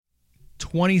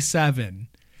27.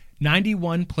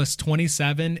 91 plus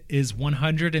 27 is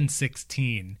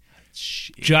 116.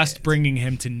 Shit. Just bringing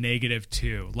him to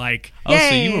 -2. Like, oh,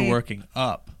 so you were working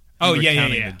up. You were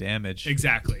counting the damage.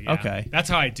 Exactly. Yeah. Okay. That's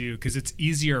how I do, because it's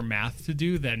easier math to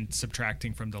do than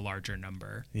subtracting from the larger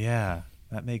number. Yeah,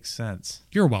 that makes sense.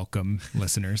 You're welcome,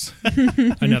 listeners.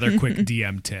 Another quick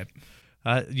DM tip.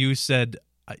 You said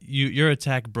your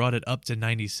attack brought it up to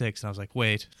 96, and I was like,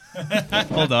 wait,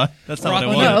 hold on. That's not what I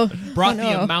wanted. Brought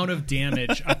the amount of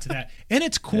damage up to that. And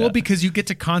it's cool because you get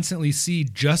to constantly see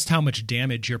just how much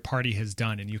damage your party has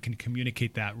done, and you can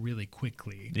communicate that really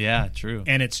quickly. Yeah, true.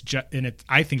 And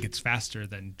I think it's faster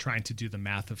than trying to do the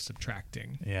math of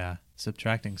subtracting. Yeah,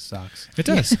 subtracting sucks. It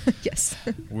does. Yes.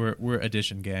 We're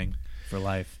addition gang for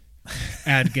life.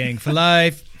 Add gang for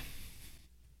life.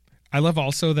 I love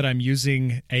also that I'm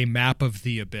using a map of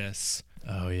the abyss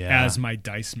as my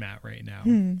dice mat right now.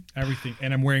 Everything,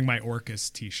 and I'm wearing my Orcus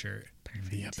t-shirt.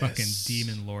 The fucking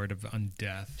demon lord of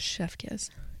undeath. Chef kiss.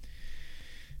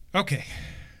 Okay.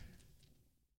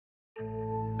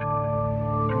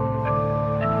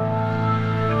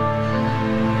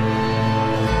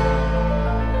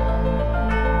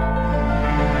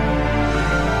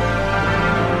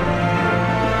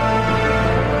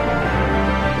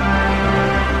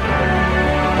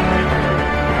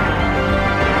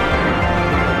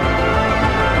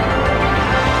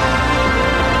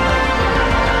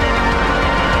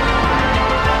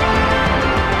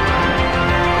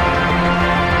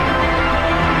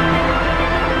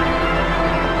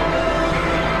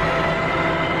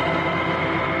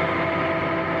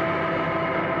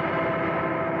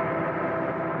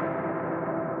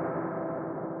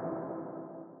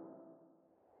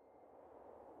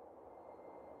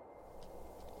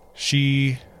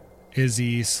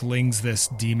 Izzy slings this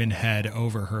demon head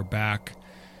over her back.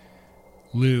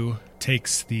 Lou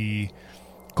takes the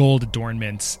gold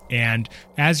adornments, and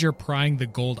as you're prying the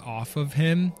gold off of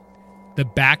him, the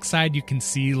backside you can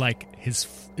see like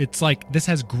it's like this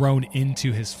has grown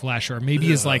into his flesh, or maybe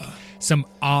is like some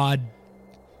odd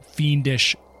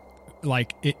fiendish,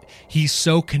 like he's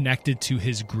so connected to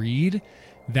his greed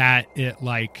that it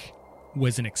like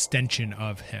was an extension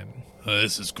of him.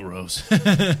 This is gross.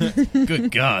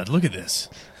 Good God, look at this.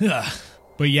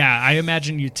 But yeah, I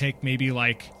imagine you take maybe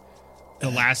like the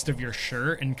last of your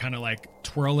shirt and kind of like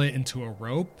twirl it into a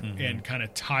rope and kind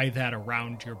of tie that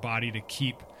around your body to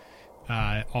keep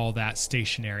all that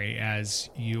stationary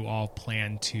as you all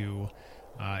plan to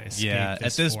escape. Yeah,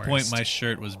 this at this forest. point, my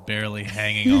shirt was barely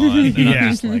hanging on, and I'm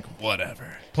just like,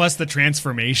 whatever. Plus the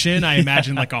transformation, I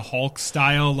imagine like a Hulk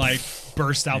style, like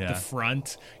burst out the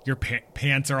front. Your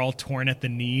pants are all torn at the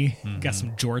knee. Got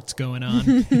some jorts going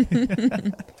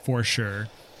on. For sure.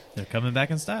 They're coming back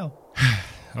in style.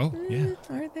 Oh, yeah.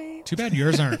 Are they? Too bad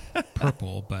yours aren't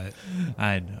purple, but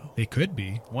I know. they could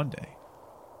be. One day.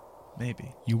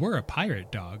 Maybe. You were a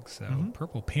pirate dog, so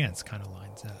purple pants kind of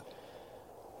lines up.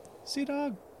 Sea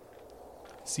dog.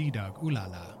 Sea dog, ooh la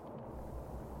la.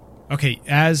 Okay,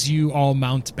 as you all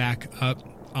mount back up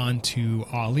onto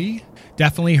Ollie,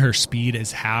 definitely her speed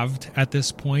is halved at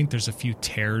this point. There's a few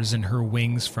tears in her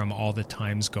wings from all the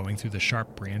times going through the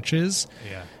sharp branches.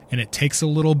 Yeah. And it takes a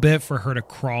little bit for her to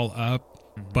crawl up,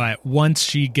 but once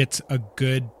she gets a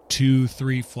good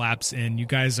 2-3 flaps in, you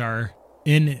guys are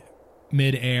in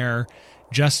midair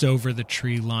just over the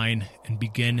tree line and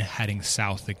begin heading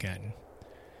south again.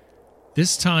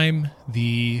 This time,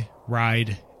 the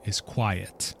ride is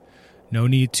quiet. No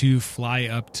need to fly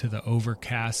up to the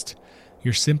overcast.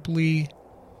 You're simply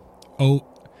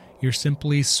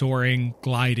soaring,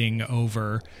 gliding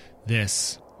over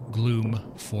this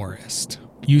gloom forest.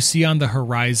 You see on the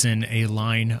horizon a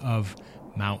line of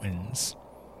mountains.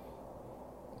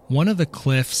 One of the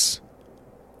cliffs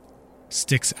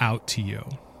sticks out to you.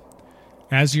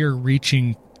 As you're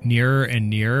reaching nearer and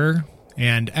nearer,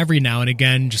 and every now and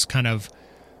again, just kind of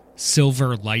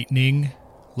silver lightning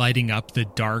lighting up the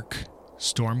dark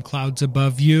storm clouds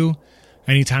above you.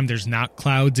 Anytime there's not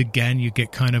clouds, again, you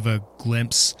get kind of a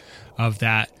glimpse of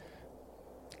that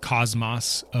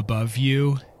cosmos above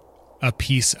you, a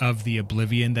piece of the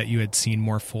oblivion that you had seen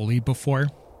more fully before.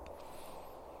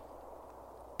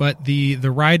 But the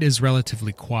ride is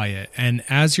relatively quiet, and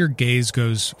as your gaze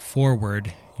goes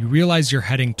forward, you realize you're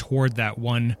heading toward that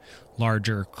one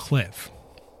larger cliff.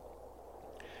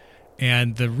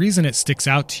 And the reason it sticks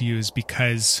out to you is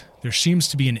because there seems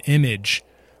to be an image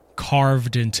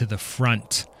carved into the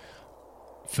front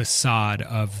facade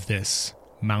of this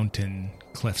mountain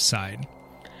cliffside.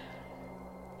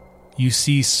 You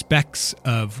see specks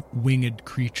of winged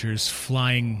creatures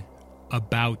flying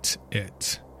about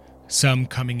it, some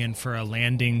coming in for a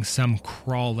landing, some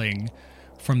crawling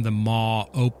from the maw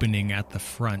opening at the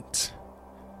front.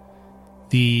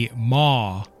 The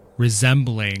maw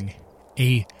resembling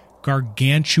a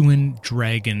gargantuan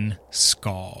dragon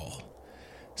skull.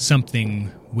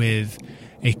 Something with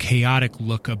a chaotic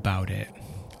look about it.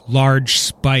 Large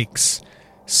spikes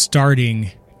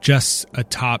starting just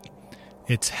atop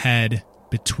its head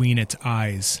between its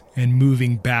eyes and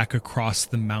moving back across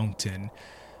the mountain.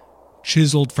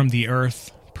 Chiseled from the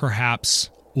earth, perhaps,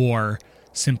 or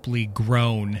simply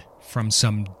grown from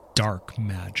some dark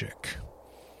magic.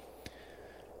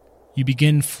 You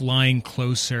begin flying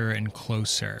closer and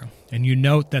closer, and you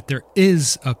note that there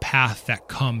is a path that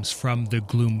comes from the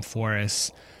Gloom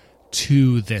Forest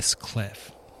to this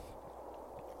cliff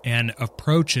and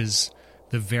approaches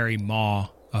the very maw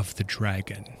of the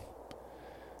dragon.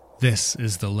 This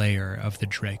is the lair of the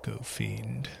Draco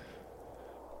Fiend.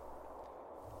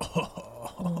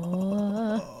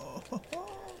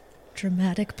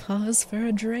 Dramatic pause for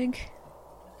a drink.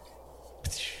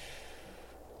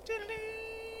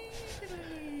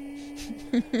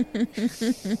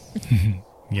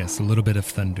 Yes, a little bit of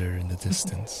thunder in the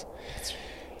distance.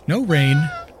 No rain,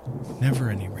 never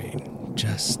any rain,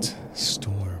 just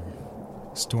storm.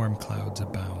 Storm clouds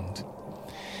abound.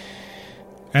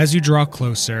 As you draw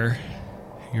closer,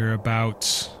 you're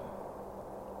about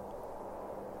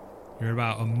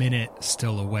a minute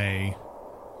still away,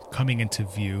 coming into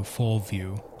view, full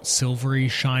view. Silvery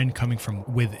shine coming from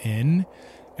within,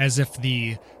 as if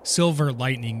the silver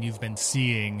lightning you've been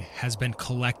seeing has been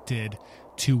collected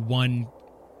to one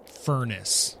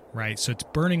furnace, right? So it's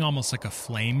burning almost like a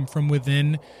flame from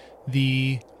within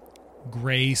the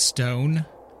gray stone,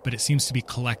 but it seems to be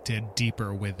collected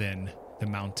deeper within the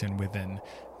mountain, within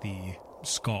the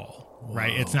skull,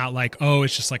 right? It's not like, oh,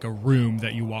 it's just like a room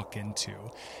that you walk into.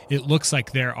 It looks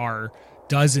like there are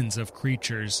dozens of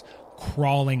creatures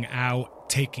crawling out,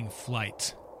 taking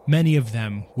flight. Many of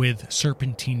them with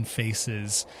serpentine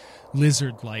faces,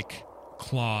 lizard-like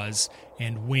claws,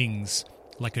 and wings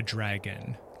like a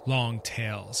dragon, long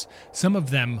tails. Some of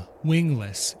them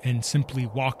wingless and simply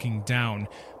walking down,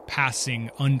 passing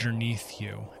underneath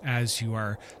you as you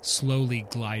are slowly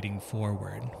gliding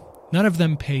forward. None of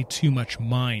them pay too much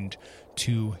mind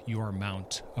to your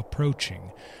mount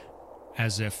approaching,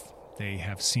 as if they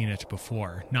have seen it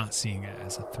before, not seeing it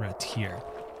as a threat here.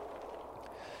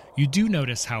 You do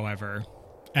notice, however,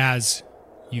 as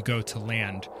you go to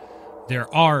land, there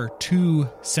are 2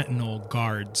 sentinel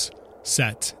guards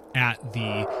set at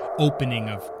the opening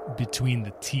of between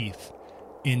the teeth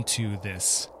into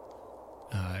this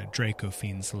Draco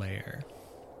Fiend's lair.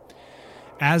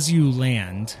 As you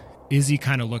land, Izzy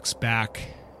kind of looks back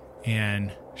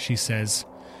and she says,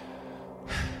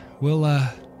 We'll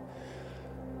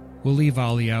leave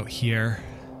Ollie out here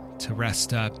to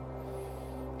rest up.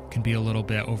 Can be a little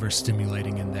bit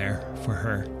overstimulating in there for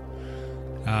her.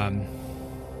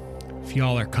 If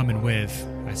y'all are coming with,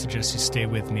 I suggest you stay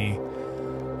with me,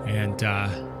 and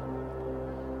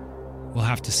we'll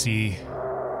have to see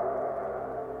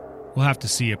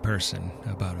a person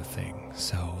about a thing.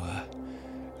 So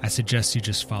I suggest you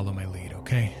just follow my lead,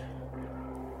 okay?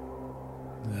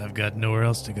 I've got nowhere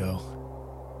else to go.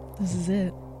 This is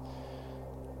it.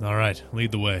 All right,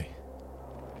 lead the way.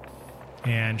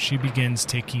 And she begins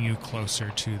taking you closer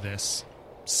to this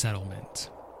settlement.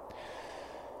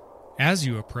 As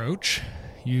you approach,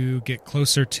 you get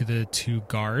closer to the 2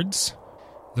 guards.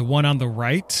 The one on the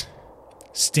right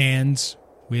stands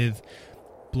with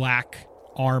black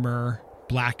armor,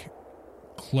 black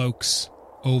cloaks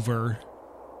over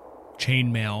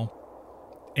chainmail,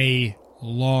 a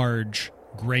large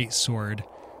greatsword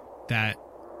that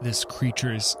this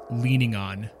creature is leaning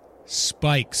on.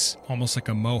 Spikes, almost like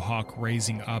a mohawk,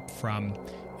 raising up from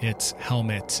its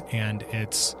helmet and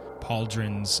its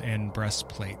pauldrons and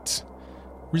breastplate,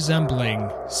 resembling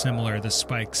similar the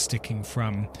spikes sticking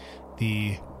from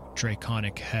the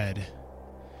draconic head.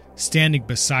 Standing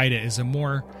beside it is a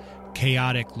more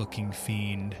chaotic-looking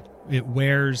fiend. It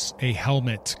wears a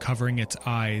helmet covering its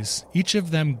eyes. Each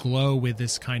of them glow with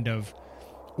this kind of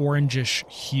orangish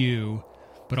hue,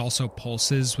 but also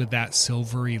pulses with that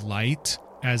silvery light,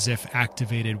 as if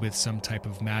activated with some type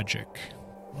of magic.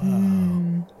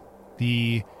 Wow.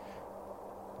 The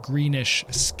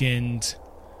greenish-skinned,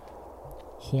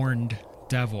 horned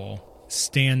devil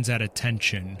stands at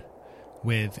attention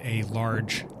with a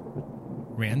large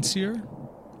rancier,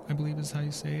 I believe is how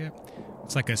you say it.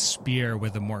 It's like a spear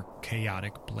with a more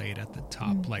chaotic blade at the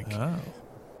top,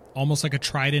 almost like a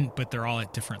trident, but they're all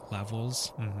at different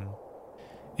levels. Mm-hmm.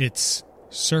 Its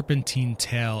serpentine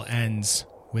tail ends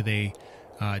with a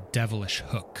devilish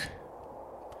hook.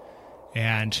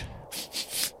 And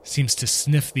seems to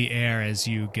sniff the air as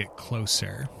you get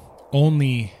closer,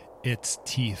 only its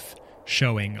teeth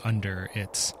showing under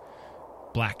its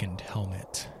blackened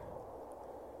helmet.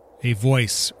 A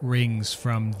voice rings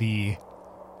from the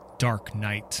dark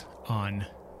night on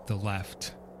the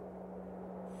left.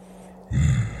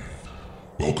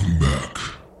 Welcome back.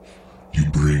 You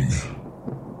bring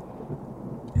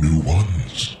new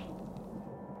ones.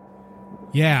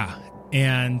 Yeah,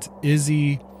 and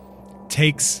Izzy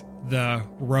takes the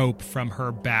rope from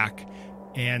her back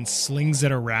and slings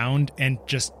it around and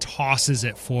just tosses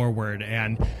it forward,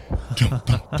 and dum,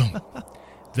 dum, dum.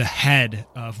 The head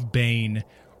of Bane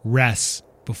rests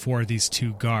before these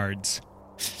two guards.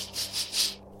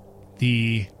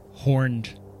 The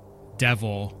horned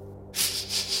devil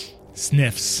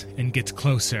sniffs and gets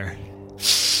closer.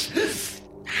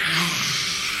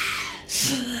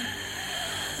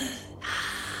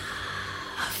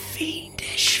 A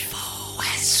fiendish foe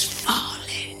has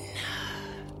fallen.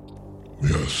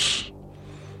 Yes,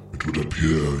 it would appear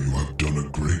you have done a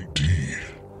great deed.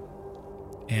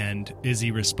 And Izzy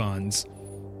responds,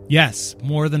 "Yes,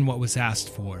 more than what was asked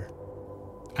for.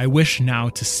 I wish now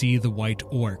to see the white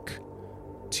orc,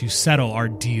 to settle our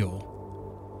deal."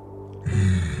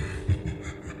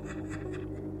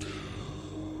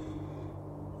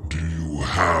 Do you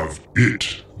have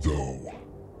it, though?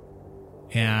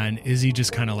 And Izzy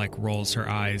just kind of like rolls her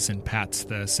eyes and pats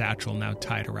the satchel now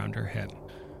tied around her hip.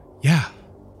 "Yeah,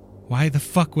 why the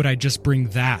fuck would I just bring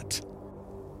that?"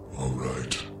 All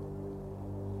right.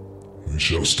 We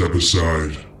shall step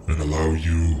aside and allow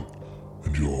you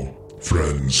and your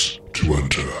friends to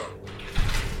enter.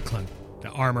 Clunk. The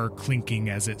armor clinking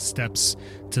as it steps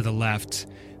to the left.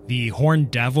 The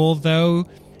horned devil, though,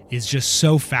 is just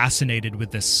so fascinated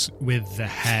with the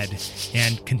head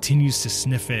and continues to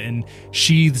sniff it and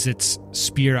sheathes its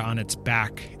spear on its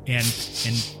back and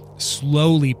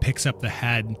slowly picks up the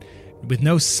head with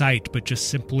no sight, but just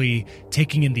simply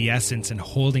taking in the essence and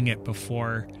holding it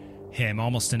before him,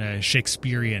 almost in a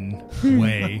Shakespearean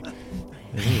way.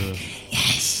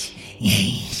 Yes.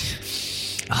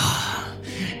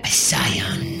 A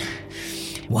scion.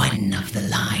 One of the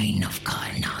line of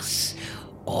Karnas.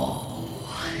 Oh,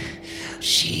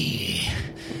 she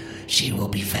will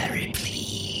be very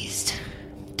pleased.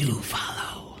 Do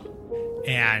follow.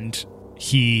 And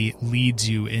he leads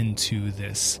you into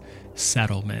this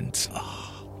settlement.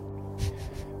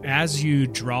 As you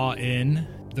draw in,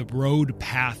 the road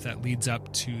path that leads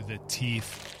up to the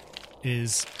teeth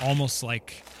is almost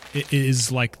like it is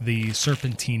like the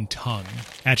serpentine tongue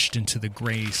etched into the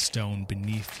gray stone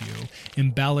beneath you.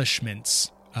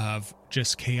 Embellishments of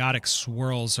just chaotic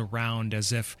swirls around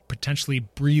as if potentially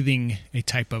breathing a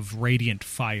type of radiant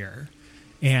fire.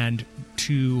 And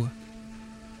to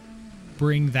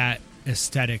bring that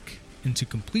aesthetic into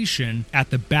completion, at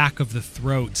the back of the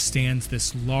throat stands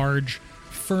this large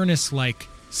furnace-like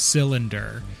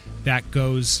cylinder that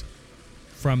goes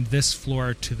from this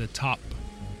floor to the top,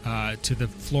 to the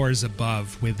floors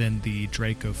above within the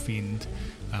Draco Fiend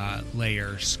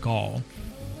layer skull.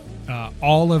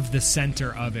 All of the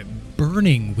center of it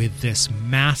burning with this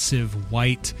massive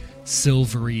white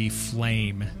silvery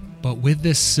flame, but with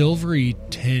this silvery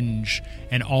tinge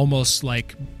and almost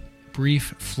like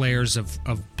brief flares of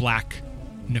black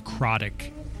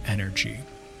necrotic energy.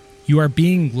 You are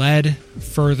being led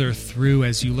further through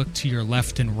as you look to your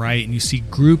left and right, and you see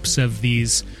groups of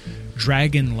these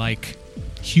dragon-like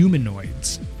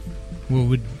humanoids, who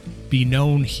would be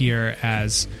known here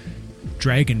as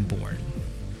Dragonborn.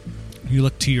 You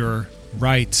look to your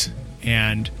right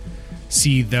and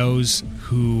see those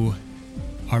who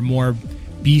are more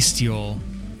bestial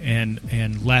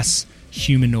and less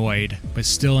humanoid, but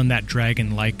still in that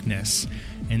dragon likeness,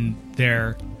 and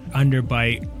their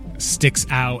underbite sticks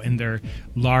out and their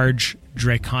large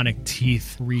draconic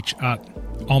teeth reach up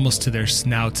almost to their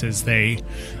snouts as they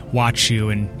watch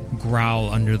you and growl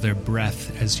under their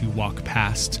breath as you walk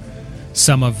past.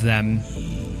 Some of them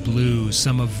blue,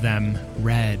 some of them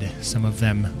red, some of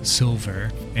them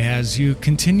silver. As you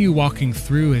continue walking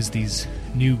through as these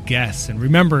new guests, and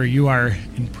remember, you are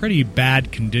in pretty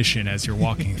bad condition as you're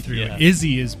walking through. Yeah.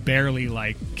 Izzy is barely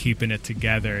like keeping it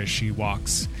together as she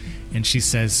walks, and she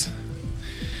says,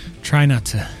 Try not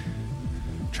to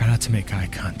make eye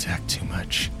contact too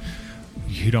much.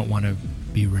 You don't want to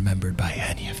be remembered by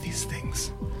any of these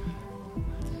things."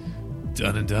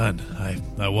 Done and done.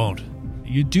 I won't.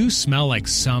 You do smell like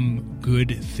some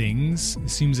good things. It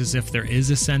seems as if there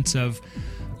is a sense of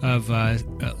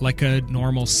like a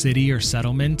normal city or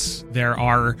settlement. There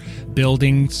are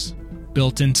buildings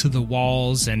built into the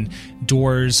walls and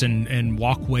doors and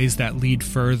walkways that lead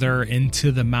further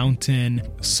into the mountain.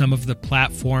 Some of the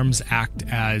platforms act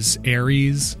as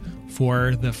aeries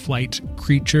for the flight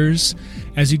creatures.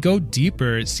 As you go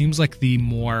deeper, it seems like the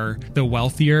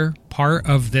wealthier part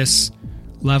of this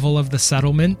level of the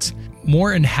settlement,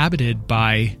 more inhabited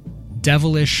by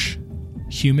devilish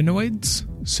humanoids,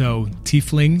 so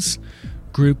tieflings,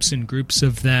 groups and groups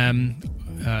of them,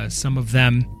 some of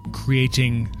them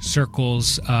creating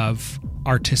circles of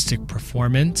artistic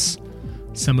performance,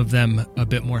 some of them a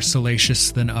bit more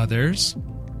salacious than others.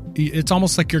 It's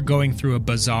almost like you're going through a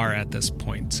bazaar at this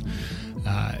point.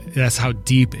 That's how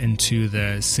deep into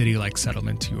the city-like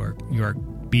settlement you are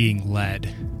being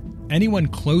led. Anyone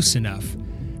close enough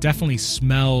definitely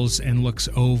smells and looks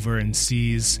over and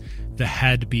sees the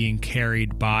head being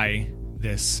carried by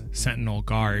this sentinel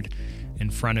guard in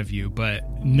front of you, but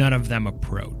none of them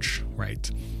approach,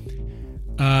 right?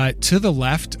 To the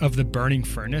left of the burning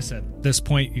furnace, at this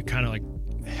point, you kind of like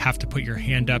have to put your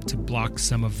hand up to block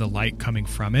some of the light coming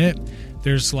from it.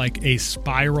 There's like a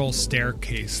spiral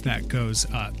staircase that goes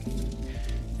up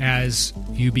as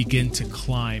you begin to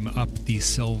climb up these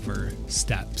silver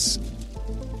steps.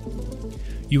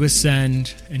 You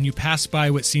ascend and you pass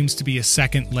by what seems to be a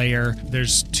second layer.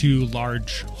 There's two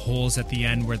large holes at the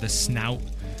end where the snout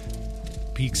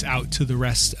peeks out to the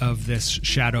rest of this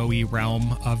shadowy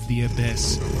realm of the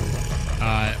abyss.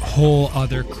 Whole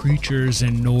other creatures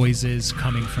and noises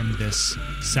coming from this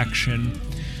section.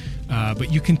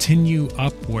 But you continue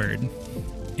upward,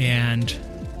 and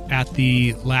at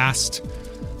the last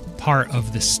part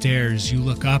of the stairs, you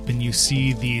look up and you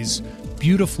see these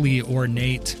beautifully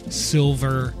ornate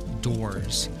silver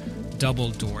doors,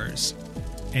 double doors,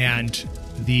 and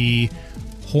the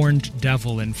horned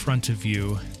devil in front of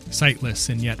you, sightless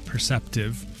and yet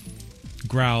perceptive,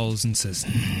 growls and says,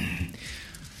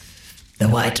 The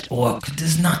white orc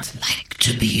does not like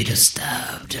to be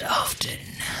disturbed often,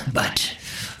 but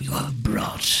you have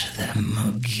brought them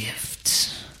a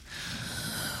gift.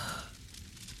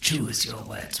 Choose your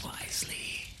words wisely.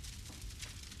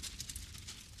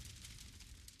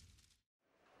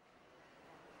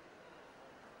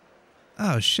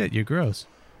 Oh shit, you're gross.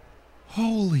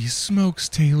 Holy smokes,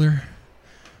 Taylor.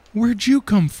 Where'd you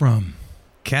come from?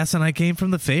 Cass and I came from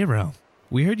the Fey realm.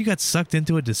 We heard you got sucked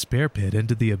into a despair pit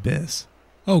into the abyss.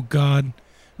 Oh God,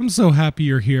 I'm so happy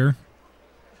you're here.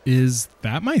 Is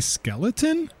that my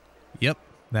skeleton? Yep,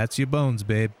 that's your bones,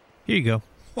 babe. Here you go.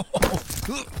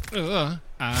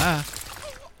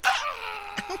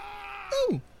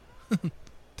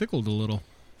 Tickled a little.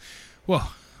 Whoa,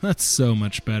 that's so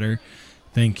much better.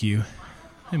 Thank you.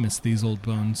 I miss these old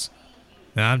bones.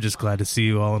 I'm just glad to see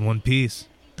you all in one piece.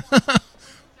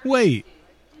 Wait,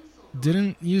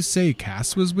 didn't you say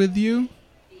Cass was with you?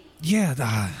 Yeah,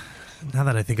 now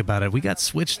that I think about it, we got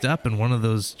switched up in one of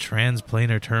those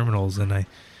transplanar terminals, and I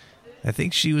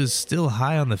think she was still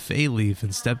high on the Fey leaf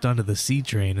and stepped onto the C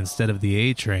train instead of the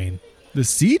A train. The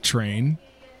C train?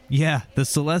 Yeah, the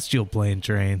celestial plane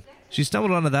train. She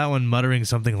stumbled onto that one muttering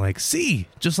something like, "C,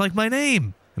 just like my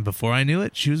name." And before I knew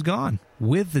it, she was gone.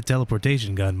 With the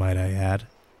teleportation gun, might I add.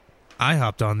 I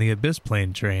hopped on the Abyss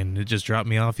plane train, and it just dropped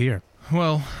me off here.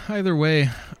 Well, either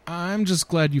way, I'm just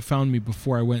glad you found me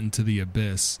before I went into the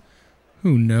Abyss.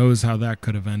 Who knows how that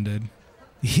could have ended.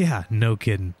 Yeah, no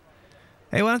kidding.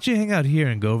 Hey, why don't you hang out here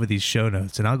and go over these show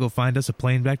notes, and I'll go find us a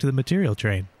plane back to the material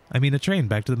train. I mean, a train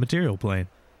back to the material plane.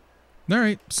 All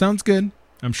right, sounds good.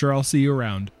 I'm sure I'll see you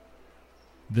around.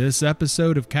 This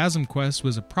episode of Chasm Quest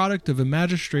was a product of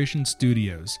Imagistration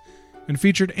Studios and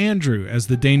featured Andrew as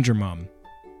the Danger Mom,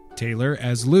 Taylor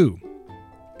as Lou,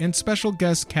 and special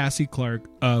guest Cassie Clark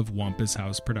of Wampus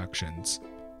House Productions.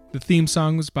 The theme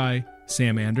song was by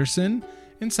Sam Anderson,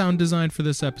 and sound design for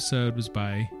this episode was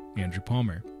by Andrew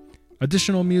Palmer.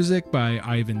 Additional music by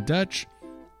Ivan Dutch.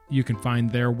 You can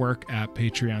find their work at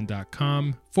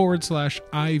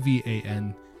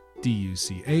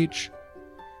patreon.com/IVANDUCH.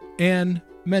 And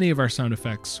many of our sound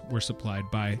effects were supplied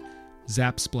by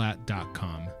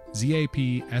Zapsplat.com.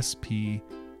 ZAPSPLAT.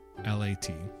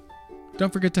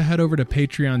 Don't forget to head over to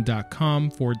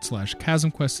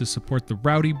patreon.com/ChasmQuest to support the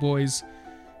Rowdy Boys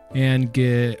and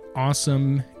get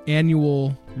awesome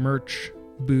annual merch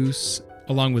boosts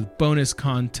along with bonus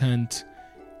content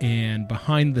and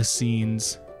behind the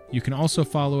scenes. You can also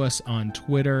follow us on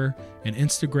Twitter and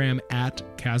Instagram at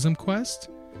ChasmQuest,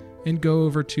 and go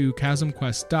over to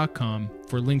chasmquest.com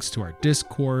for links to our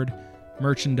Discord,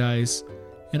 merchandise,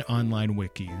 and online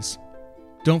wikis.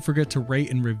 Don't forget to rate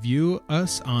and review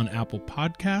us on Apple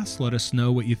Podcasts. Let us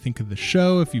know what you think of the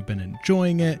show, if you've been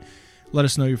enjoying it. Let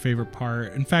us know your favorite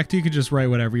part. In fact, you could just write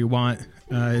whatever you want.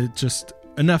 Just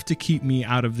enough to keep me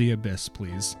out of the abyss,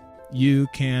 please. You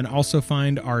can also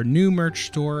find our new merch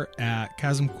store at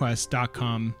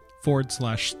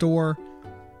chasmquest.com/store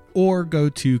or go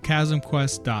to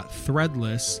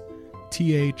chasmquest.threadless,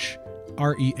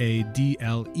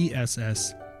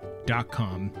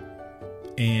 THREADLESS.com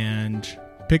and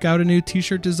pick out a new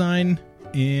t-shirt design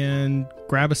and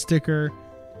grab a sticker.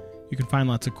 You can find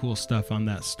lots of cool stuff on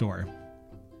that store.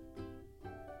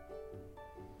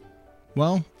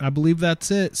 Well, I believe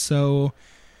that's it. So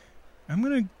I'm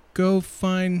going to go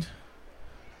find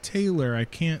Taylor. I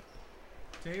can't.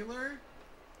 Taylor?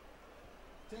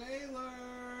 Taylor!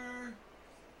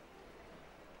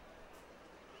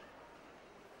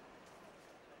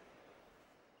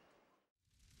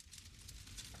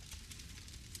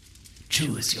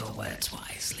 Choose your words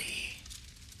wisely.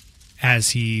 As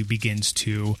he begins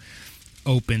to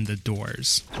open the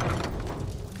doors.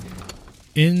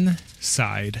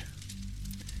 Inside,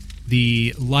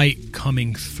 the light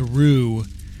coming through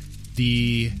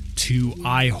the two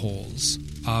eye holes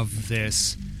of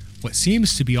this, what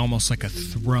seems to be almost like a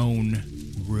throne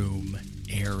room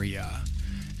area,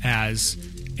 as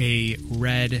a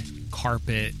red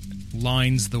carpet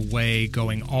lines the way,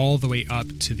 going all the way up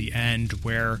to the end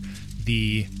where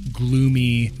the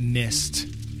gloomy mist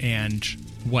and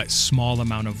what small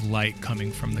amount of light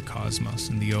coming from the cosmos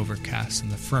and the overcast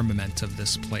and the firmament of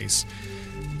this place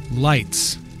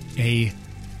lights a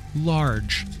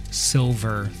large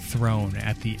silver throne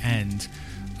at the end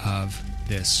of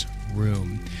this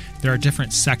room. There are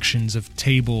different sections of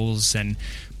tables and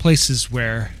places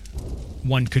where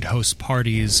one could host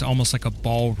parties, almost like a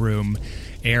ballroom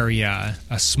area,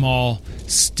 a small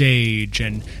stage,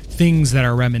 and things that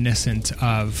are reminiscent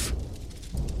of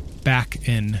back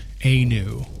in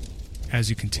Anu as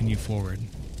you continue forward.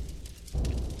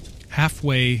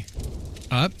 Halfway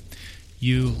up,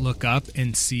 you look up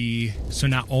and see, so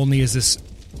not only is this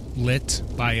lit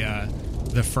by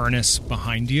the furnace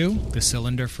behind you, the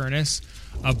cylinder furnace,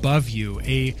 above you,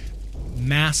 a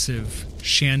massive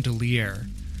chandelier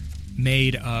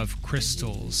made of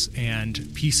crystals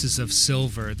and pieces of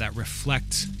silver that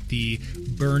reflect the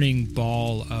burning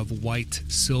ball of white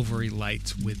silvery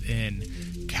light within,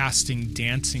 casting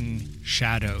dancing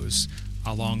shadows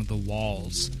along the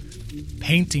walls.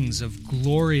 Paintings of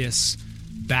glorious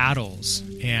battles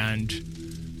and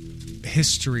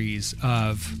histories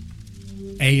of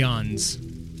aeons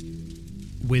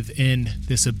within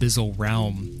this abyssal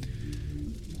realm,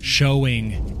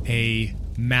 showing a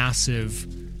massive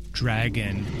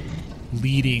dragon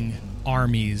leading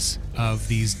armies of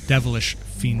these devilish,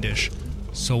 fiendish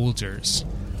soldiers.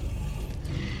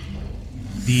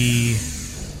 The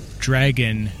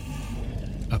dragon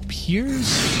appears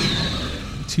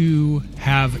to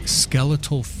have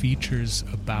skeletal features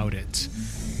about it,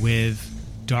 with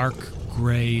dark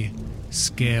gray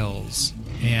scales,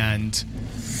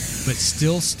 but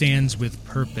still stands with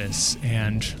purpose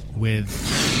and with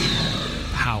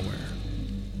power.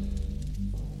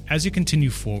 As you continue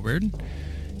forward,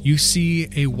 you see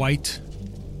a white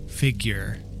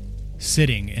figure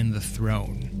sitting in the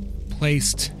throne.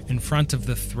 Placed in front of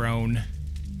the throne,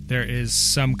 there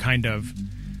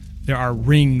are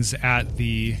rings at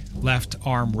the left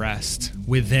armrest.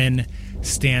 Within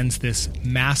stands this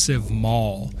massive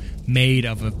maul made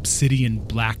of obsidian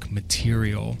black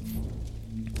material.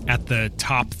 At the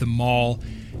top, the maul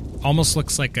almost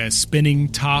looks like a spinning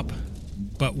top,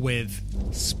 but with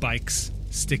spikes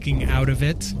sticking out of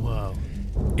it. Whoa.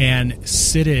 And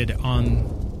seated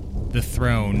on the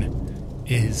throne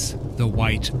is the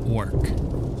white orc.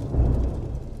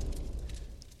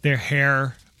 Their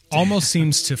hair almost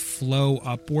seems to flow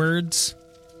upwards,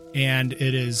 and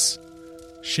it is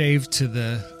shaved to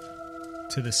the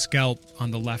scalp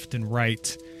on the left and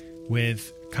right,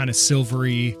 with kind of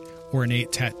silvery,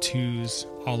 ornate tattoos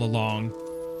all along.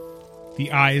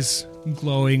 The eyes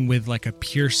glowing with like a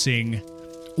piercing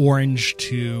orange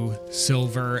to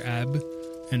silver ebb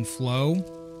and flow,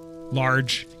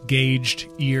 large gauged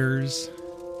ears,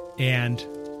 and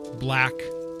black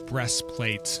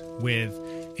breastplate with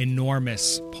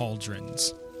enormous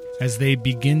pauldrons. As they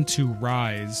begin to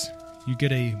rise, you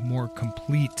get a more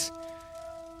complete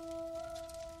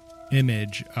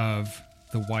image of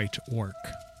the white orc.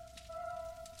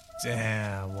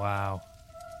 Damn, wow.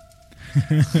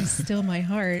 Still my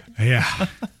heart. Yeah.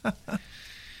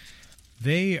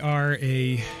 They are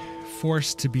a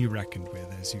force to be reckoned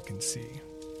with, as you can see.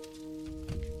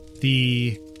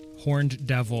 The horned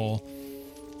devil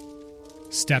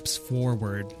steps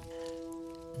forward.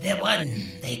 The one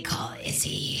they call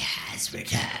Izzy has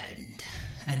returned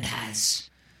and has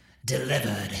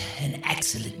delivered an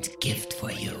excellent gift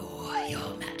for you,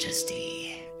 Your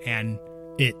Majesty. And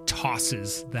it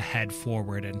tosses the head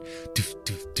forward and doof,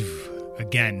 doof, doof,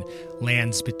 again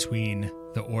lands between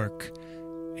the orc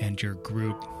and your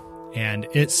group. And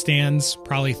it stands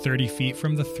probably 30 feet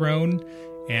from the throne,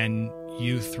 and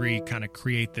you three kind of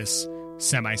create this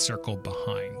semicircle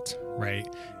behind, right?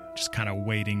 Just kind of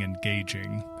waiting and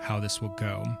gauging how this will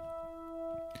go.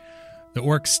 The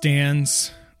orc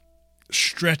stands,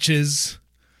 stretches,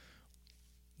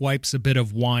 wipes a bit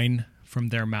of wine from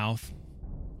their mouth.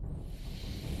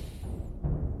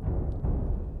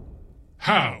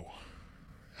 How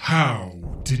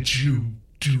did you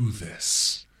do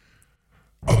this?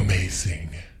 Amazing.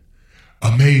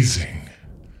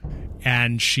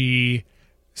 And she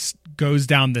goes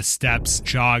down the steps,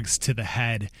 jogs to the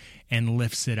head, and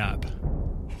lifts it up.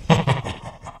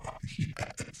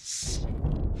 Yes.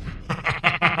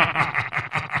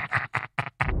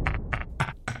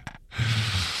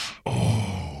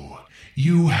 Oh,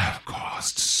 you have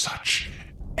caused such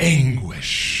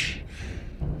anguish,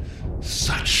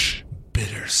 such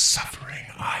bitter suffering.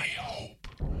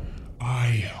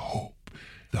 I hope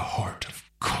the heart of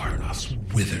Karnas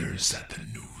withers at the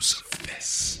news of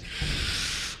this.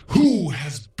 Who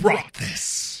has brought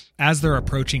this? As they're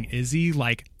approaching, Izzy,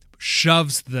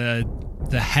 shoves the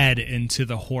head into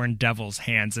the horned devil's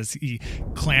hands as he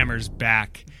clambers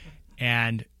back,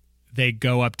 and they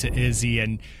go up to Izzy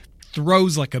and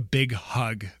throws a big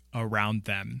hug around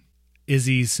them.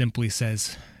 Izzy simply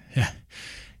says,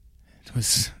 it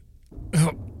was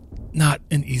not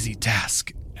an easy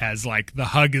task, as the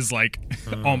hug is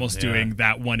almost doing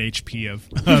that 1 HP of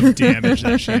damage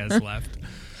that she has left.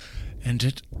 And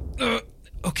it,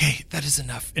 okay, that is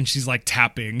enough. And she's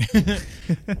tapping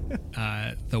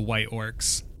the white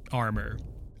orc's armor.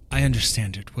 I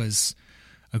understand it was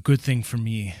a good thing for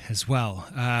me as well.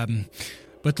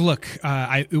 But look,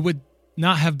 it would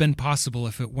not have been possible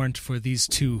if it weren't for these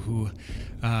two who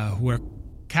are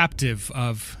captive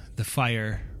of the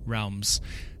fire realms.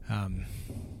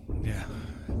 Yeah.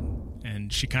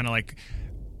 And she kind of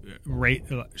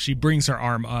she brings her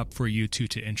arm up for you two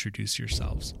to introduce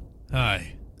yourselves.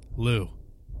 Hi, Lou.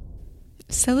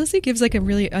 Celicy gives a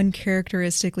really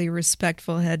uncharacteristically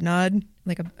respectful head nod,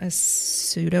 a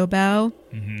pseudo bow.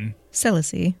 Mm-hmm.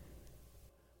 Celicy.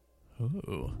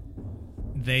 Ooh.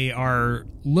 They are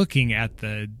looking at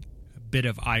the bit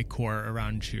of ichor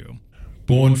around you.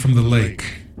 Born from the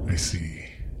lake, I see.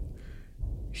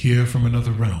 Here from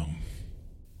another realm.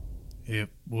 It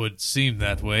would seem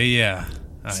that way, yeah.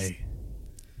 It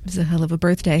was a hell of a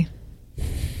birthday.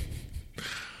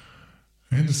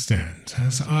 I understand,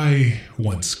 as I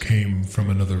once came from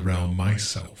another realm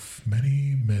myself,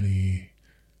 many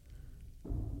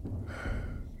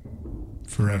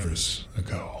forevers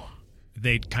ago.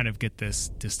 They kind of get this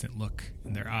distant look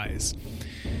in their eyes.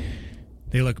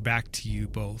 They look back to you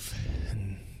both,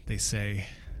 and they say,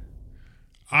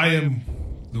 I am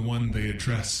the one they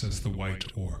address as the White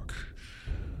Orc,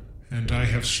 and I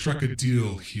have struck a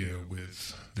deal here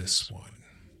with this one.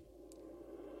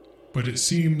 But it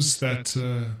seems that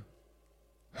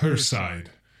her side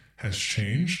has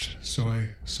changed, so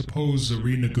I suppose a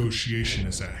renegotiation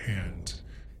is at hand.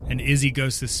 And Izzy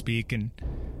goes to speak, and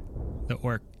the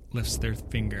orc lifts their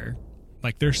finger.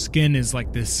 Their skin is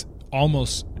this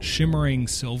almost shimmering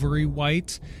silvery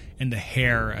white, and the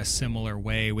hair a similar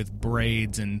way with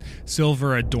braids and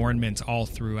silver adornments all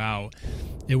throughout.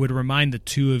 It would remind the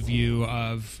two of you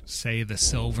of, say, the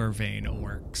Silver Vein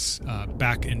orcs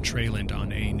back in Treyland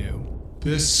on Anu.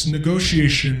 This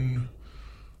negotiation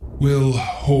will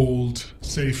hold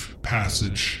safe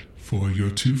passage for your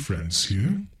two friends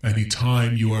here. Any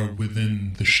time you are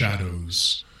within the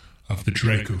shadows of the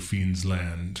Draco Fiend's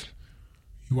land,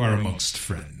 you are amongst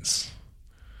friends.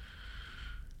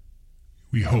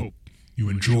 We hope you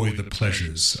enjoy the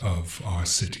pleasures of our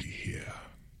city here.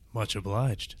 Much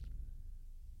obliged.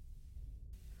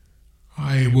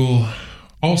 I will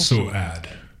also add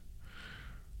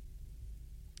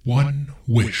one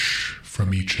wish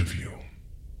from each of you.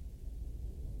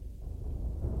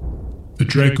 The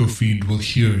Draco Fiend will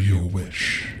hear your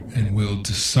wish and will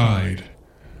decide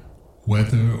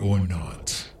whether or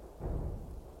not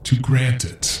to grant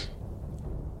it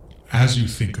as you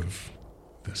think of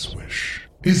this wish.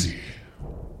 Izzy,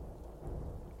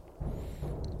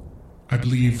 I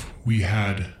believe we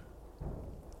had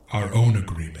our own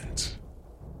agreement.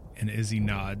 And Izzy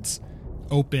nods,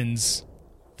 opens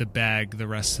the bag the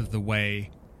rest of the way,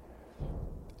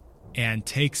 and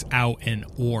takes out an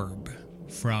orb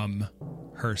from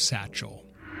her satchel.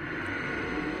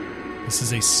 This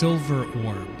is a silver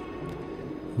orb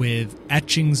with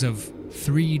etchings of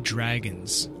 3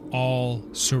 dragons all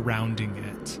surrounding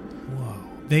it. Whoa.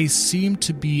 They seem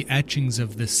to be etchings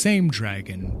of the same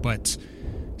dragon, but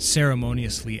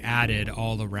ceremoniously added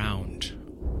all around.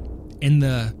 In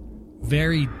the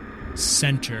very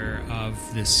center of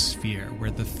this sphere,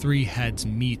 where the 3 heads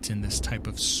meet in this type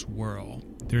of swirl,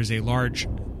 there's a large,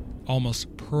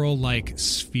 almost pearl-like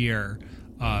sphere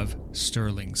of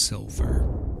sterling silver.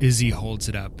 Izzy holds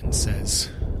it up and says,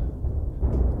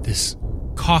 "This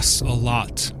costs a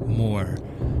lot more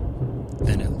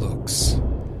than it looks."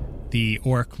 The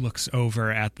orc looks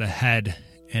over at the head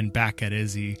and back at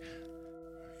Izzy.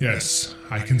 Yes,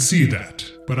 I can see that,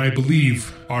 but I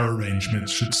believe our arrangement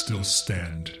should still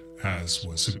stand, as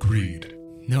was agreed.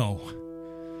 No.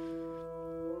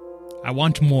 I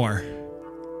want more.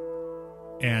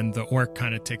 And the orc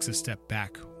kind of takes a step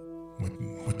back.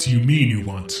 What do you mean you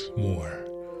want more?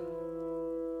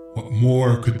 What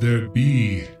more could there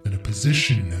be than a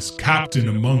position as captain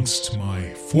amongst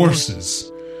my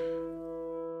forces?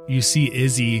 You see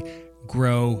Izzy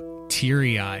grow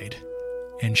teary-eyed,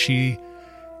 and she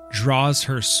draws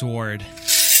her sword,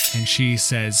 and she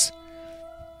says,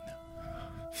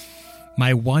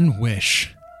 my one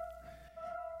wish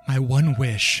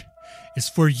is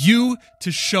for you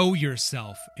to show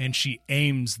yourself." And she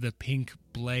aims the pink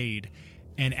blade.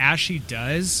 And as she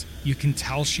does, you can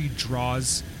tell she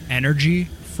draws energy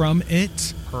from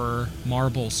it. Her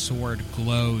marble sword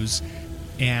glows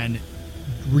and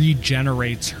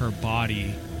regenerates her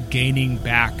body, gaining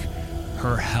back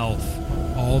her health,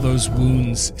 all those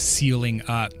wounds sealing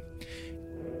up.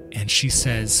 And she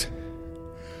says,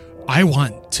 "I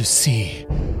want to see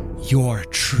your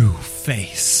true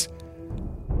face."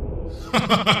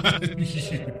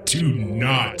 You do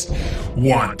not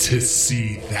want to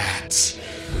see that.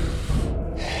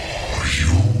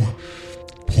 You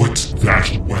put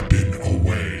that weapon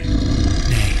away.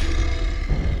 Nay,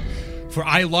 for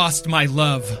I lost my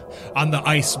love on the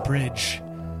ice bridge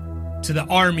to the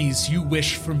armies you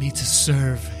wish for me to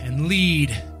serve and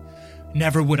lead.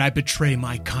 Never would I betray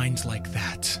my kind like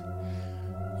that.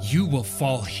 You will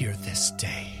fall here this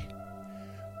day,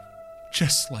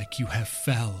 just like you have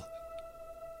fell,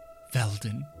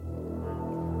 Velden.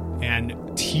 And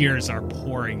tears are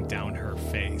pouring down her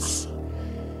face.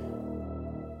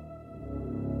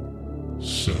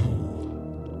 So,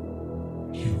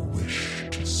 you wish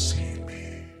to see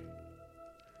me?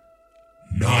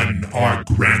 None are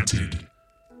granted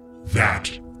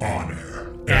that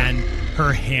honor. And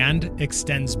her hand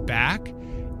extends back,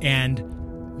 and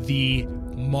the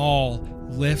maul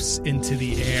lifts into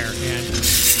the air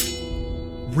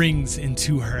and rings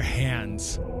into her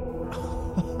hands.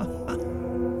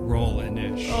 Roll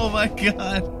Inish. Oh my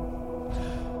god.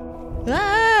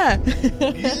 Ah!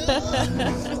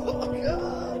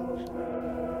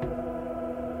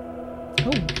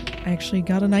 Oh, I actually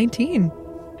got a 19.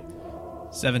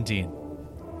 17.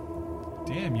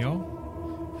 Damn,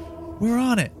 yo. We're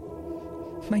on it.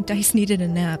 My dice needed a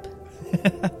nap.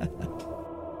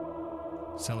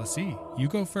 Selassie, you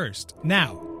go first.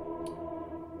 Now,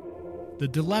 the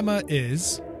dilemma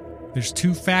is there's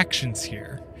 2 factions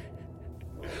here.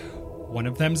 One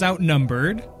of them's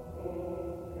outnumbered.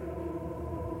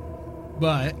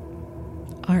 But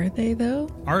Are they, though?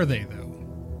 are they, though?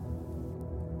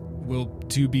 Will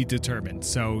to be determined.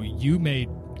 So you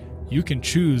can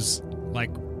choose,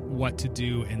 like, what to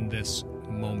do in this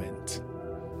moment.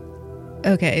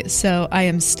 Okay, so I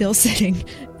am still sitting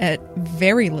at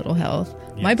very little health.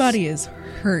 My Yes. body is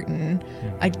hurting.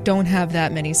 I don't have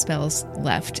that many spells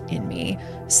left in me.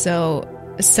 So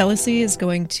Selassie is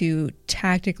going to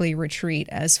tactically retreat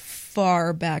as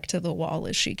far back to the wall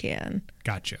as she can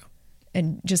Gotcha.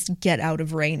 and just get out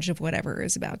of range of whatever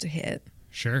is about to hit.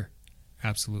 Sure.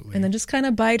 Absolutely. And then just kind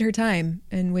of bide her time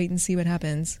and wait and see what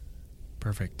happens.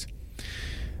 Perfect.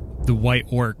 The white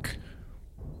orc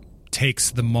takes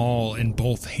the maul in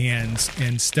both hands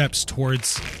and steps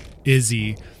towards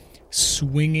Izzy,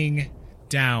 swinging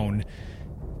down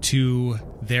to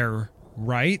their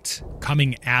right,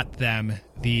 coming at them,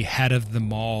 the head of the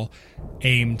maul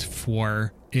aimed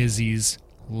for Izzy's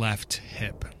left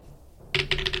hip.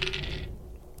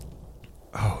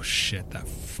 Oh shit, that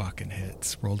fucking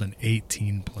hits. Rolled an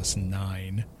 18 plus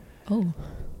 9. Oh,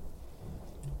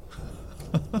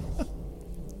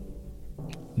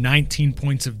 19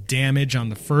 points of damage on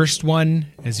the first one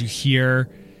as you hear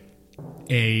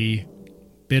a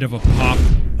bit of a pop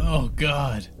Oh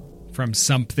god. from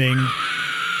something.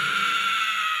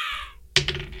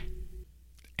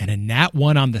 And a nat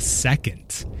 1 on the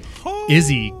second.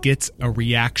 Izzy gets a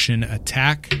reaction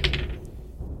attack.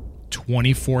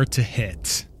 24 to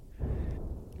hit.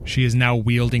 She is now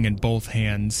wielding in both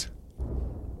hands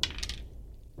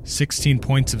 16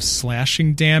 points of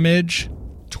slashing damage,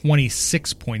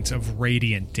 26 points of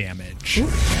radiant damage.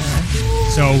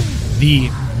 So the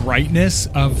brightness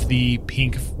of the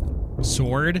pink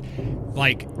sword,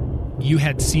 like you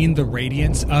had seen the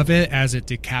radiance of it as it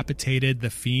decapitated the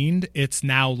fiend, it's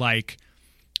now like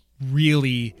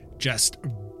really just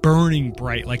burning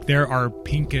bright. Like there are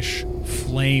pinkish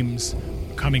flames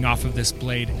coming off of this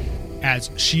blade as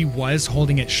she was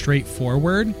holding it straight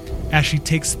forward. As she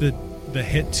takes the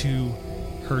hit to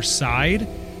her side,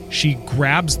 she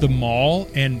grabs the maul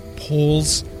and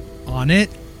pulls on it,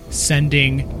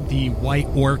 sending the white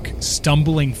orc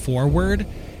stumbling forward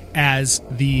as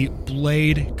the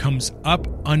blade comes up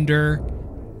under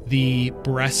the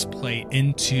breastplate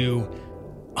into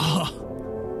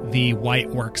the white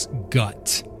orc's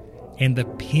gut. And the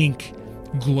pink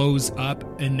glows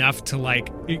up enough to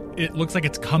like, it looks like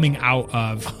it's coming out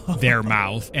of their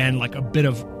mouth, and like a bit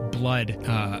of blood,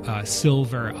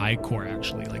 silver ichor,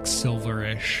 actually, like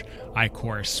silverish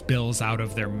ichor spills out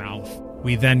of their mouth.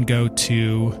 We then go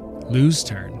to Lou's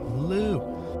turn.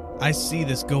 Lou. I see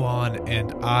this go on,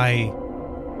 and I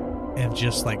am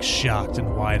just like shocked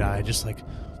and wide-eyed, just like,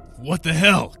 what the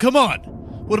hell? Come on!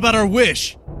 What about our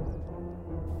wish?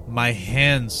 My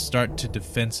hands start to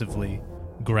defensively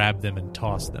grab them and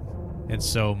toss them. And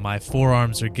so my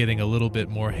forearms are getting a little bit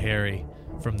more hairy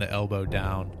from the elbow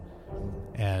down,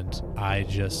 and I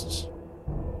just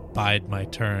bide my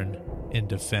turn in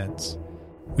defense.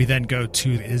 We then go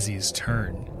to Izzy's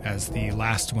turn, as the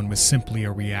last one was simply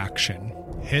a reaction.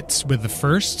 Hits with the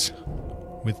first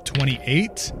with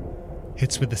 28,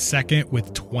 hits with the second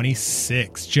with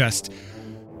 26, just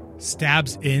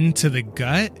stabs into the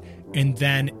gut and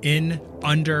then in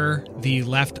under the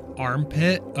left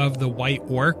armpit of the white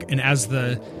orc. And as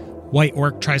the white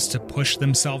orc tries to push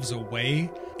themselves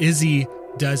away, Izzy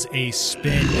does a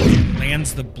spin and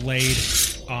lands the blade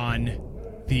on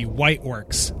the white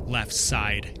orc's left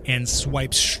side and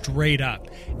swipes straight up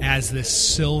as this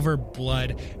silver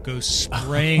blood goes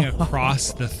spraying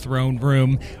across the throne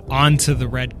room onto the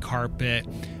red carpet,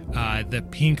 the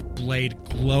pink blade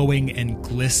glowing and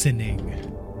glistening.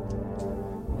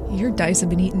 Your dice have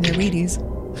been eating their Wheaties.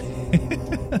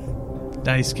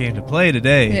 Dice came to play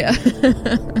today. Yeah.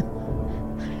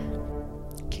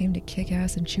 Came to kick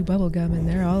ass and chew bubblegum, and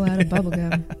they're all out of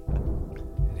bubblegum.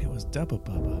 It was double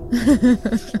bubba.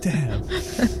 Damn.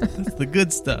 That's the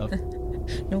good stuff.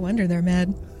 No wonder they're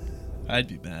mad. I'd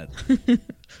be mad.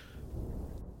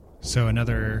 So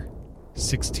another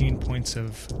 16 points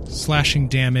of slashing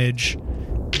damage,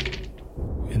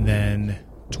 and then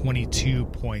 22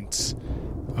 points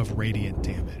of radiant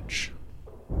damage.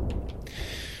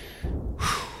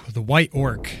 The white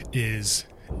orc is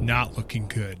not looking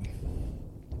good.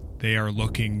 They are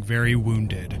looking very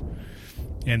wounded.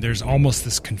 And there's almost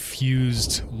this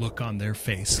confused look on their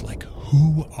face, like,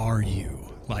 who are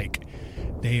you? Like,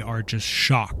 they are just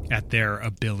shocked at their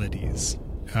abilities.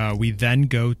 We then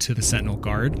go to the Sentinel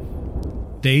Guard.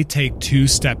 They take 2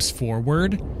 steps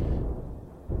forward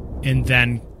and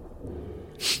then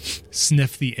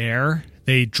sniff the air.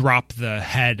 They drop the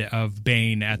head of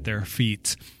Bane at their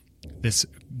feet. This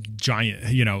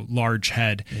giant, large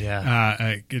head.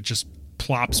 Yeah. It just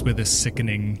plops with a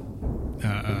sickening...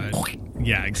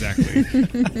 yeah, exactly.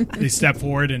 They step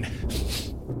forward, and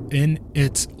in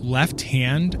its left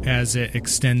hand, as it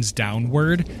extends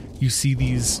downward, you see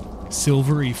these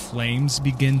silvery flames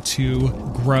begin to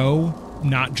grow.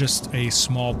 Not just a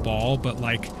small ball, but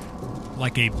like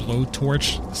a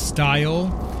blowtorch style.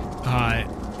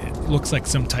 It looks like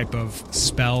some type of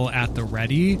spell at the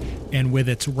ready, and with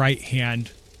its right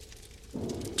hand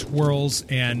twirls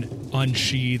and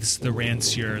unsheathes the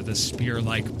rancier, the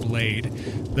spear-like blade.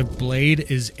 The blade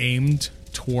is aimed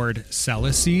toward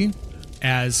Celicy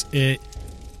as it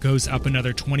goes up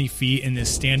another 20 feet and is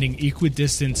standing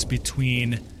equidistant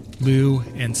between Lou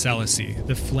and Celicy.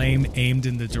 The flame aimed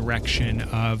in the direction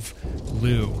of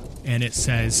Lou, and it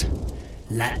says,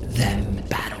 "Let them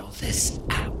battle this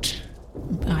out."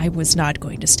 I was not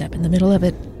going to step in the middle of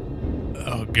it.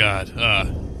 Oh, God.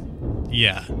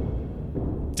 Yeah.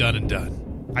 Done and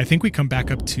done. I think we come back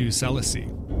up to Celicy.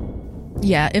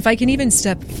 Yeah, if I can even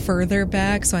step further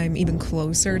back so I'm even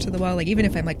closer to the wall, like even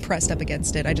if I'm like pressed up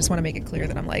against it, I just want to make it clear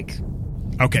that I'm like,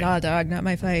 Okay. nah, dog, not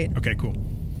my fight. Okay, cool.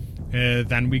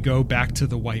 Then we go back to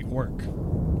the white orc.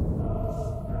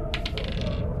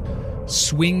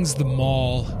 Swings the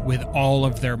maul with all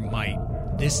of their might,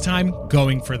 this time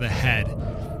going for the head.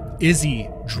 Izzy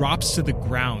drops to the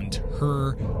ground,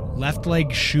 her left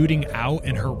leg shooting out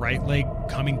and her right leg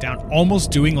coming down, almost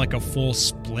doing like a full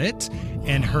split,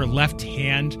 and her left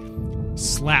hand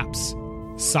slaps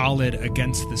solid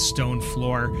against the stone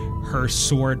floor, her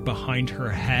sword behind her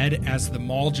head as the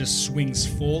maul just swings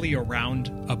fully around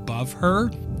above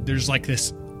her. There's like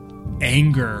this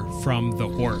anger from the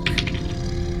orc.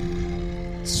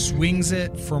 Swings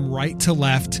it from right to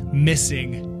left,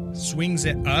 missing, swings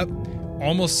it up,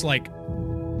 almost like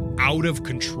out of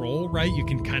control, right? You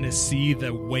can kind of see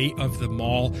the weight of the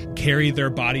maul carry their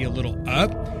body a little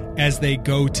up as they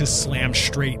go to slam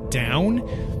straight down.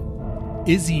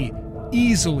 Izzy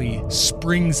easily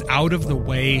springs out of the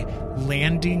way,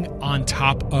 landing on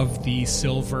top of the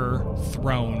silver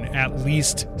throne, at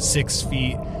least 6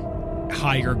 feet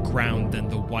higher ground than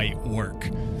the white orc.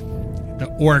 The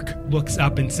orc looks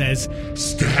up and says,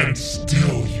 Stand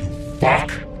still, you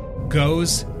fuck!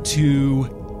 Goes to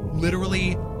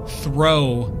literally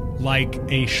throw like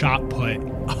a shot put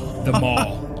the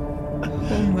maul.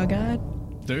 Oh my god.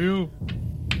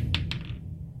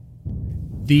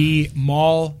 The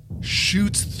maul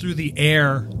shoots through the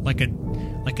air like a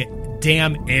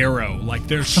damn arrow. Like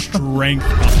there's strength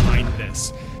behind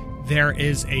this. There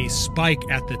is a spike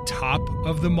at the top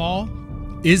of the maul.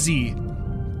 Izzy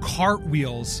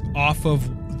cartwheels off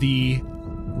of the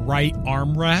right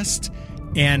armrest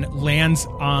and lands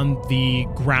on the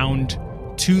ground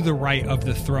to the right of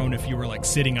the throne if you were like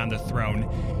sitting on the throne.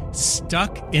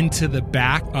 Stuck into the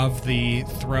back of the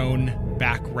throne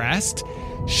backrest.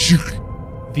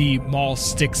 The maul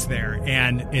sticks there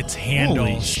and its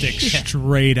handle sticks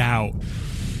straight out.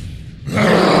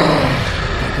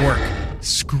 The orc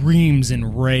screams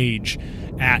in rage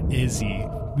at Izzy.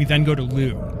 We then go to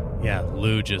Lou. Yeah,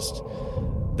 Lou just...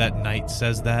 That knight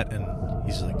says that, and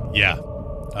he's like, yeah,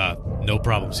 no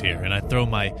problems here. And I throw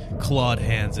my clawed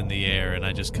hands in the air, and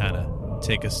I just kind of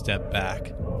take a step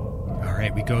back. All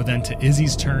right, we go then to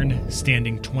Izzy's turn,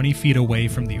 standing 20 feet away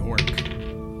from the orc.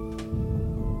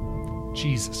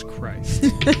 Jesus Christ.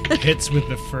 Hits with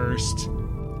the first,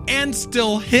 and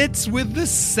still hits with the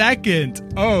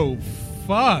second. Oh,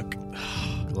 fuck.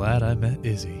 Glad I met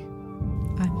Izzy.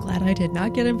 I'm glad I did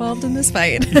not get involved in this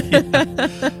fight.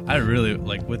 I really,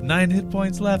 like, with 9 hit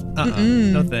points left,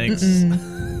 no thanks.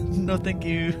 No thank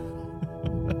you.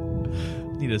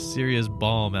 Need a serious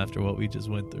balm after what we just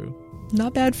went through.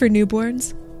 Not bad for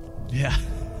newborns. Yeah.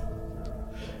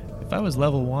 If I was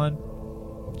level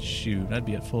 1, shoot, I'd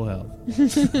be at full health.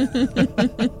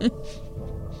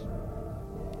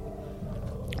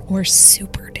 Or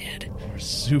super dead. Or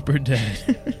super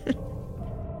dead.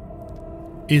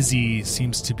 Izzy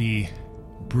seems to be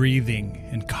breathing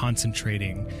and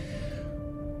concentrating.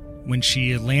 When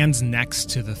she lands next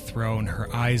to the throne, her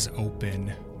eyes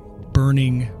open,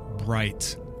 burning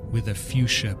bright with a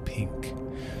fuchsia pink.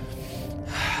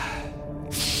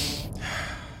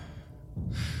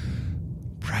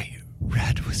 Bright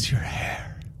red was your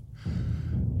hair.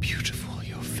 Beautiful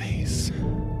your face.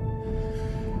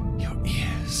 Your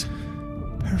ears.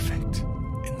 Perfect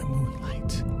in the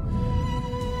moonlight.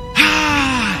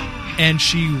 And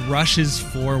she rushes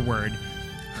forward,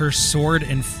 her sword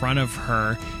in front of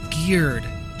her, geared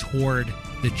toward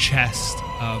the chest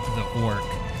of the orc.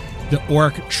 The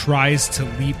orc tries to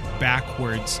leap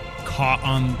backwards, caught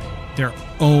on their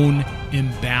own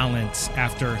imbalance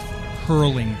after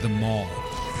hurling the maul.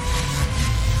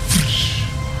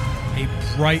 A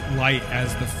bright light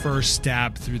as the first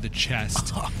stab through the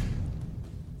chest.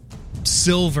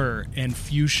 Silver and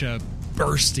fuchsia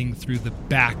bursting through the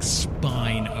back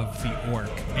spine of the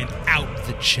orc and out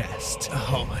the chest.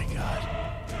 Oh my god.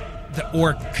 The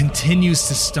orc continues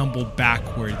to stumble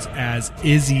backwards as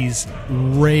Izzy's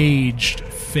raged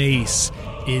face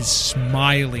is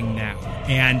smiling now.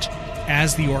 And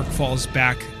as the orc falls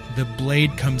back, the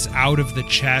blade comes out of the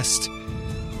chest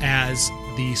as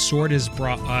the sword is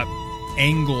brought up,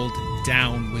 angled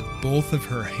down with both of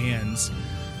her hands.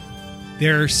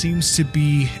 There seems to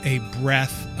be a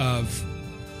breath of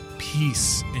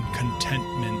peace and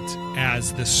contentment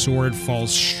as the sword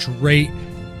falls straight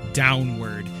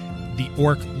downward. The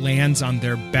orc lands on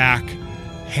their back,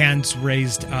 hands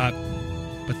raised up,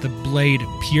 but the blade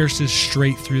pierces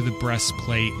straight through the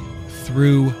breastplate,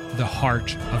 through the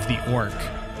heart of the orc.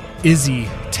 Izzy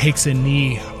takes a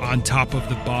knee on top of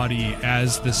the body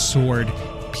as the sword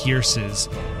pierces.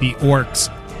 The orc's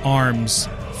arms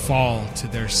fall to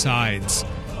their sides,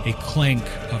 a clank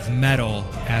of metal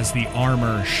as the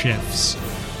armor shifts.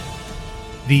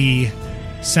 The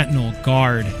sentinel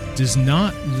guard does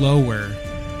not lower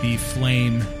the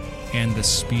flame and the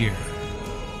spear.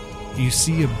 You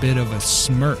see a bit of a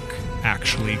smirk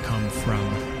actually come from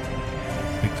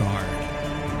the guard.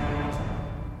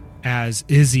 As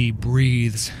Izzy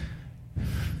breathes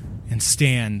and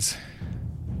stands,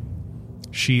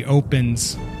 she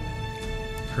opens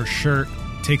her shirt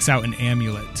takes out an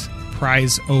amulet,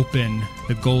 pries open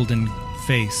the golden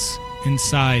face.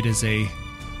 Inside is a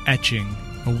etching,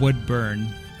 a wood burn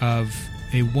of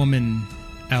a woman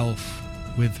elf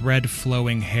with red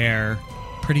flowing hair,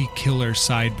 pretty killer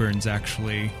sideburns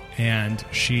actually, and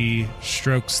she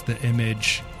strokes the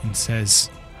image and says,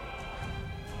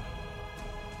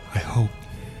 I hope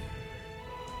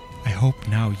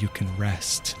now you can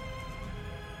rest.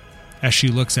 As she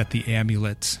looks at the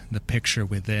amulet, the picture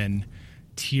within,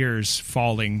 tears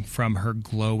falling from her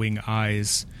glowing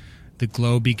eyes, the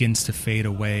glow begins to fade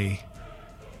away.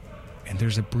 And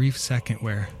there's a brief second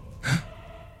where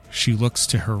she looks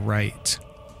to her right.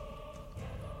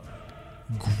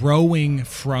 Growing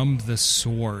from the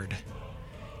sword,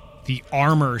 the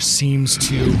armor seems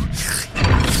to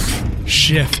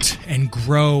shift and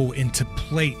grow into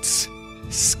plates,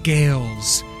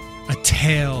 scales, a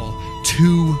tail,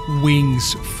 2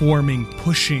 wings forming,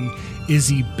 pushing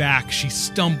Izzy back. She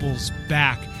stumbles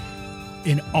back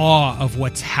in awe of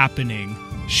what's happening.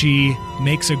 She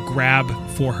makes a grab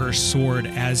for her sword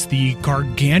as the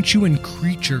gargantuan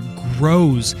creature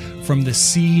grows from the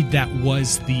seed that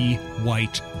was the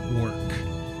white orc.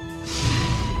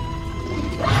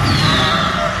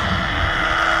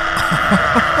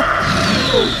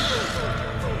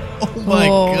 Oh my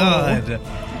God.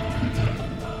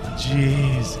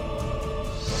 Jeez.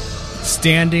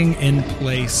 Standing in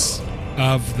place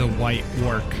of the white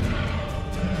orc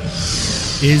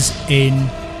is an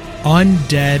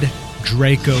undead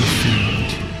Draco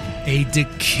fiend, a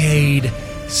decayed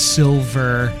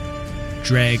silver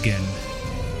dragon.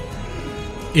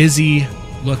 Izzy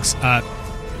looks up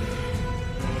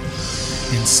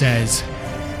and says,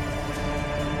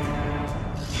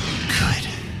 Good.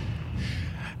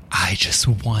 I just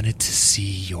wanted to see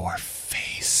your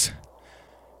face.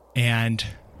 And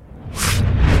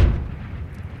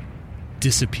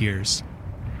disappears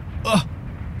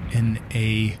in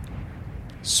a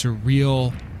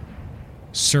surreal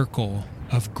circle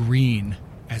of green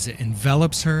as it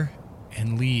envelops her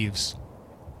and leaves,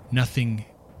 nothing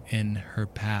in her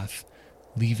path,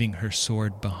 leaving her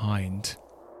sword behind.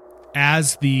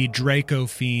 As the Draco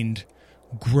fiend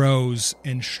grows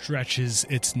and stretches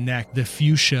its neck, the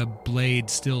fuchsia blade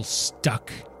still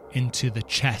stuck into the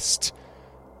chest,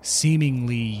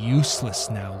 seemingly useless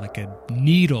now, like a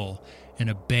needle in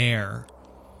a bear.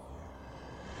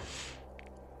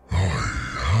 I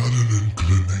had an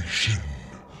inclination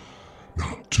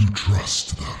not to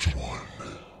trust that one.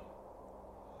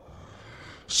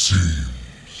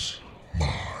 Seems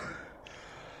my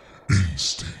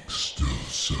instincts still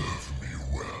serve me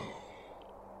well.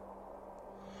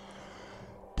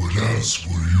 But as for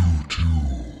you two,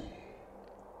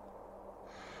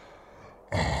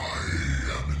 I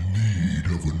am in need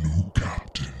of a new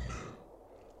captain,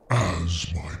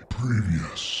 as my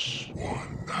previous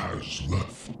one has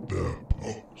left their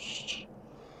post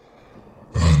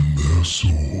and their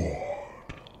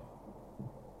sword.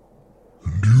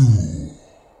 And you,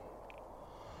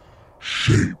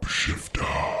 shapeshifter,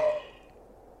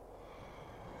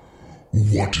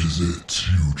 what is it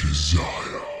you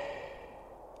desire?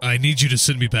 I need you to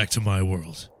send me back to my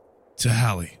world. To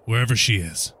Hallie, wherever she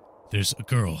is. There's a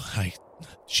girl.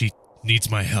 She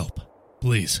needs my help.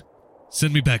 Please,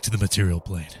 send me back to the material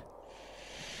plane.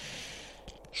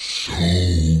 So